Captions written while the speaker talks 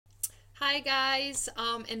Hi guys,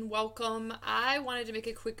 and welcome. I wanted to make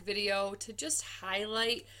a quick video to just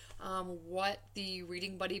highlight what the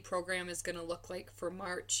Reading Buddy program is going to look like for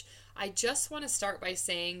March. I just want to start by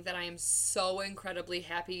saying that I am so incredibly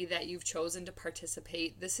happy that you've chosen to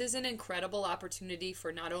participate. This is an incredible opportunity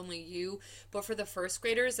for not only you, but for the first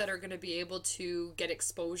graders that are going to be able to get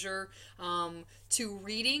exposure to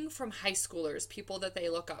reading from high schoolers, people that they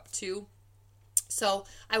look up to. So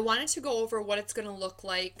I wanted to go over what it's going to look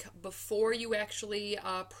like before you actually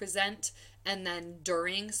present and then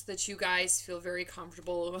during, so that you guys feel very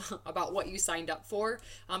comfortable about what you signed up for,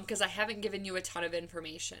 because I haven't given you a ton of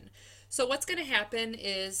information. So what's going to happen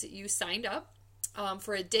is you signed up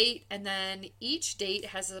for a date, and then each date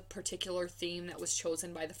has a particular theme that was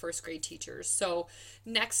chosen by the first grade teachers. So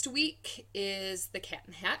next week is the Cat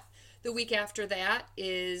in the Hat. The week after that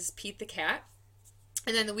is Pete the Cat.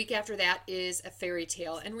 And then the week after that is a fairy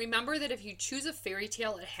tale. And remember that if you choose a fairy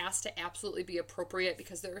tale, it has to absolutely be appropriate,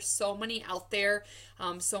 because there are so many out there,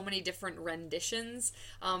 so many different renditions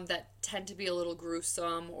that tend to be a little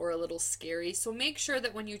gruesome or a little scary. So make sure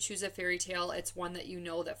that when you choose a fairy tale, it's one that you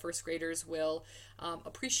know that first graders will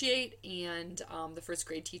appreciate, and the first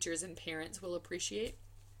grade teachers and parents will appreciate.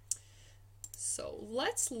 So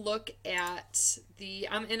let's look at the,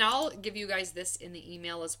 and I'll give you guys this in the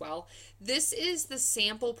email as well. This is the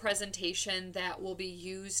sample presentation that will be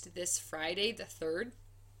used this Friday, the 3rd.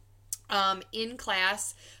 In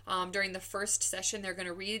class, during the first session, they're going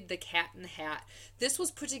to read The Cat in the Hat. This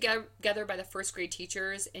was put together by the first grade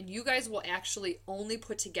teachers, and you guys will actually only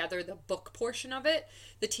put together the book portion of it.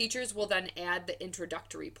 The teachers will then add the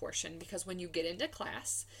introductory portion, because when you get into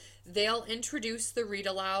class, they'll introduce the read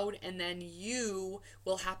aloud, and then you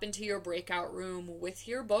will hop into your breakout room with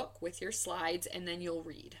your book, with your slides, and then you'll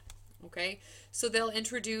read. Okay, so they'll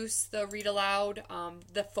introduce the read aloud,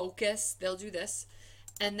 the focus, they'll do this.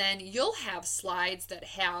 And then you'll have slides that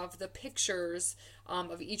have the pictures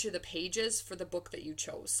of each of the pages for the book that you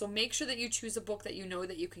chose. So make sure that you choose a book that you know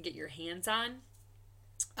that you can get your hands on.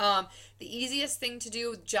 The easiest thing to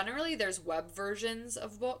do, generally there's web versions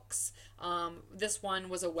of books. This one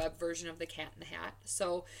was a web version of The Cat in the Hat.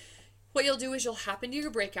 So what you'll do is you'll hop into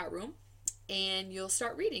your breakout room and you'll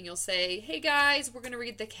start reading. You'll say, hey guys, we're going to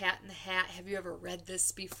read The Cat in the Hat. Have you ever read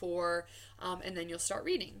this before? And then you'll start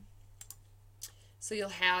reading. So you'll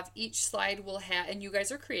have, each slide will have, and you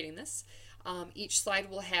guys are creating this, each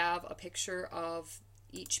slide will have a picture of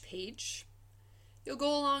each page. You'll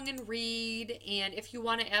go along and read, and if you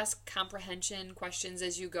want to ask comprehension questions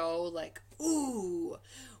as you go, like, ooh,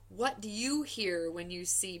 what do you hear when you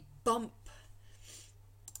see bump?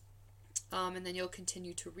 And then you'll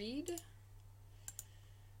continue to read,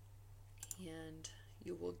 and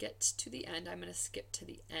you will get to the end. I'm going to skip to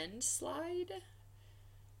the end slide.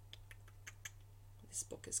 This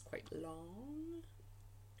book is quite long.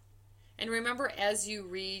 And remember, as you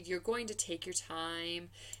read, you're going to take your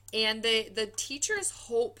time. And the teachers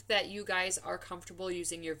hope that you guys are comfortable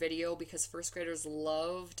using your video, because first graders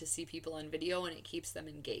love to see people on video, and it keeps them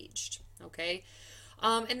engaged. Okay?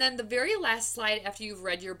 And then the very last slide, after you've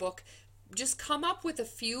read your book, just come up with a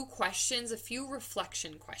few questions, a few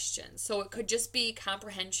reflection questions. So it could just be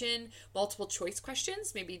comprehension, multiple choice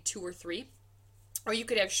questions, maybe 2 or 3. Or you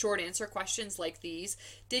could have short answer questions like these.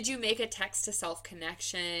 Did you make a text to self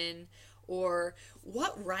connection? Or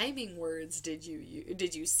what rhyming words did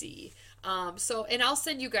you see? And I'll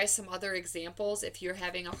send you guys some other examples if you're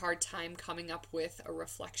having a hard time coming up with a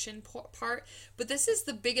reflection part. But this is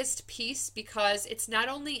the biggest piece, because it's not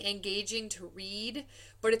only engaging to read,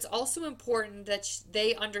 but it's also important that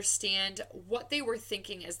they understand what they were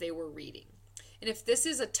thinking as they were reading. And if this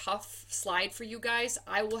is a tough slide for you guys,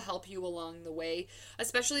 I will help you along the way,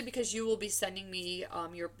 especially because you will be sending me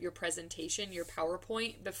your presentation, your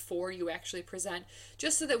PowerPoint, before you actually present,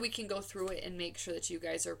 just so that we can go through it and make sure that you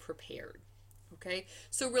guys are prepared. Okay,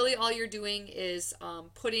 so really all you're doing is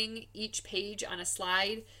putting each page on a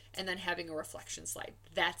slide and then having a reflection slide.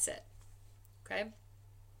 That's it. Okay.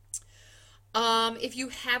 If you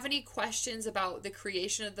have any questions about the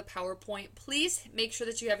creation of the PowerPoint, please make sure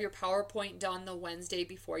that you have your PowerPoint done the Wednesday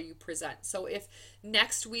before you present. So if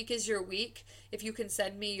next week is your week, if you can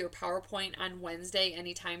send me your PowerPoint on Wednesday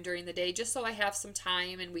anytime during the day, just so I have some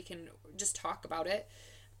time and we can just talk about it.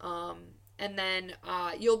 And then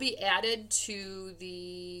you'll be added to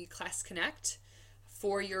the Class Connect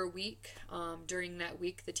for your week. During that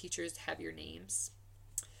week, the teachers have your names.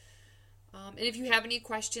 And if you have any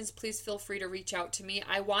questions, please feel free to reach out to me.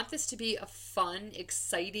 I want this to be a fun,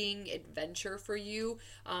 exciting adventure for you,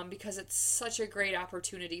 because it's such a great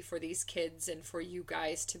opportunity for these kids and for you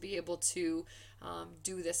guys to be able to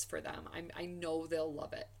do this for them. I know they'll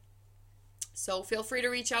love it. So feel free to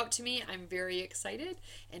reach out to me. I'm very excited,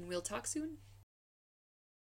 and we'll talk soon.